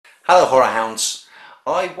Hello Horror Hounds.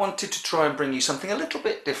 I wanted to try and bring you something a little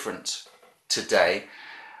bit different today.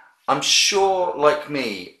 I'm sure, like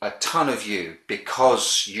me, a ton of you,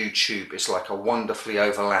 because YouTube is like a wonderfully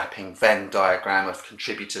overlapping Venn diagram of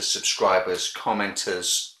contributors, subscribers,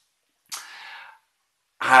 commenters,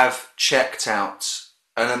 have checked out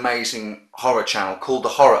an amazing horror channel called The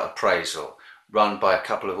Horror Appraisal, run by a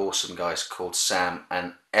couple of awesome guys called Sam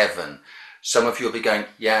and Evan. Some of you will be going,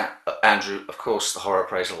 yeah, Andrew, of course, The Horror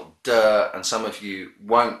Appraisal, duh, and some of you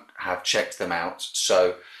won't have checked them out.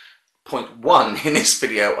 So point one in this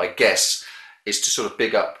video, I guess, is to sort of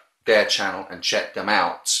big up their channel and check them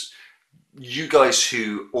out. You guys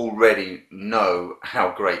who already know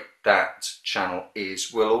how great that channel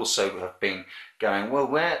is will also have been going, well,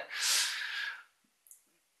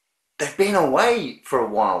 they've been away for a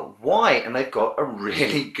while. Why? And they've got a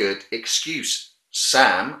really good excuse.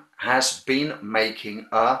 Sam has been making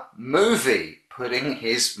a movie, putting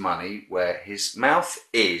his money where his mouth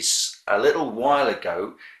is. A little while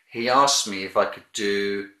ago, he asked me if I could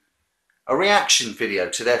do a reaction video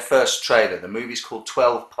to their first trailer. The movie's called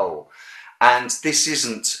 12 Pole. And this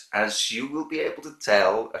isn't, as you will be able to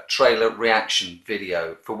tell, a trailer reaction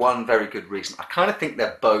video for one very good reason. I kind of think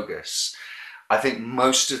they're bogus. I think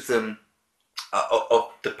most of them,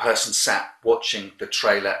 of the person sat watching the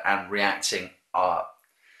trailer and reacting, are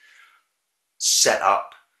set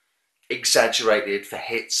up, exaggerated for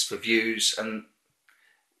hits, for views, and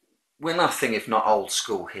we're nothing if not old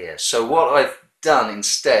school here. So what I've done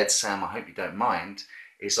instead, Sam, I hope you don't mind,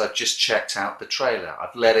 is I've just checked out the trailer.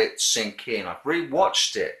 I've let it sink in. I've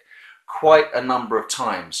rewatched it quite a number of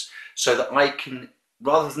times so that I can,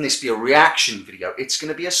 rather than this be a reaction video, it's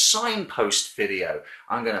going to be a signpost video.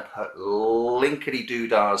 I'm going to put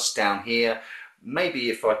linkity-doodahs down here. Maybe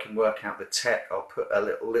if I can work out the tech, I'll put a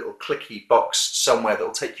little clicky box somewhere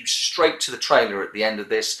that'll take you straight to the trailer at the end of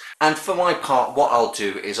this. And for my part, what I'll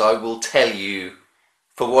do is I will tell you,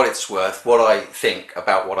 for what it's worth, what I think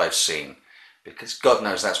about what I've seen. Because God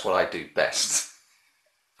knows that's what I do best.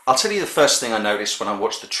 I'll tell you the first thing I noticed when I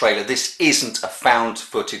watched the trailer. This isn't a found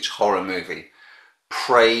footage horror movie.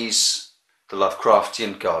 Praise the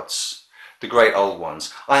Lovecraftian gods, the great old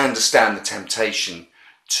ones. I understand the temptation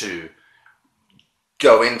to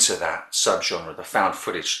go into that subgenre, the found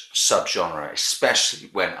footage subgenre, especially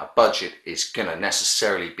when a budget is going to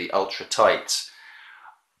necessarily be ultra tight.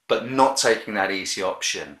 But not taking that easy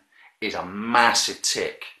option is a massive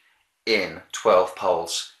tick in 12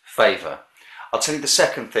 Pole's favour. I'll tell you the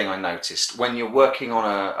second thing I noticed. When you're working on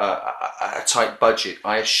a tight budget,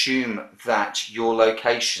 I assume that your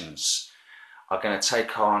locations are going to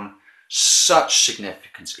take on such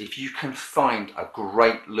significance. If you can find a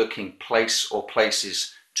great looking place or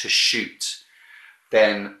places to shoot,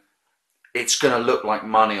 then it's going to look like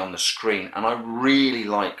money on the screen. And I really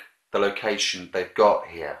like the location they've got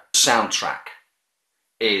here. The soundtrack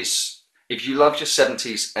is, if you love your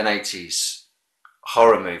 70s and 80s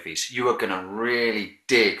horror movies, you are going to really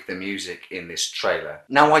dig the music in this trailer.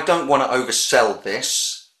 Now, I don't want to oversell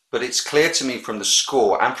this, but it's clear to me from the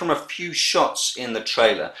score and from a few shots in the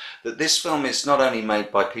trailer that this film is not only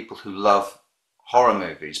made by people who love horror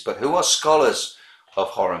movies, but who are scholars of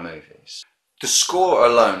horror movies. The score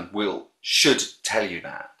alone should tell you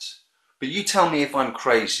that. But you tell me if I'm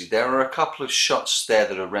crazy. There are a couple of shots there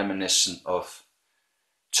that are reminiscent of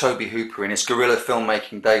Tobe Hooper in his guerrilla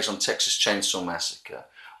filmmaking days on Texas Chainsaw Massacre.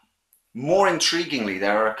 More intriguingly,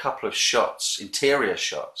 there are a couple of shots, interior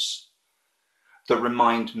shots, that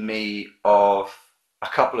remind me of a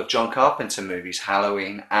couple of John Carpenter movies,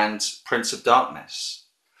 Halloween and Prince of Darkness.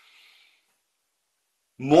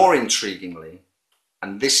 More intriguingly,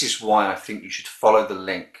 and this is why I think you should follow the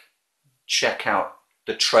link, check out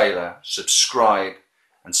the trailer, subscribe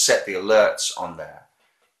and set the alerts on there,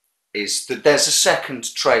 is that there's a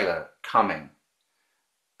second trailer coming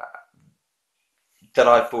that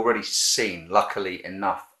I've already seen, luckily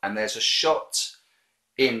enough, and there's a shot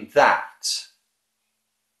in that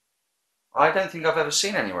I don't think I've ever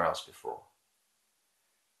seen anywhere else before.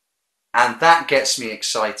 And that gets me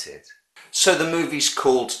excited. So the movie's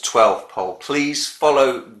called 12 Pole. Please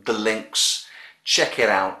follow the links, check it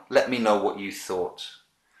out, let me know what you thought.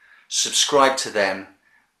 Subscribe to them,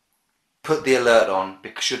 put the alert on,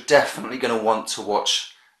 because you're definitely going to want to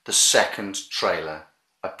watch the second trailer.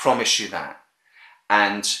 I promise you that.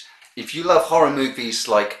 And if you love horror movies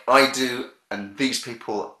like I do, and these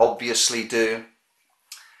people obviously do,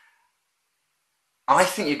 I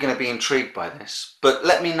think you're going to be intrigued by this. But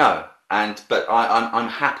let me know. But I'm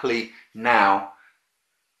happily now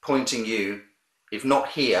pointing you, if not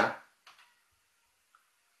here,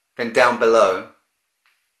 then down below,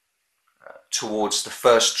 towards the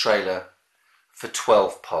first trailer for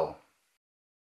 12 Pole.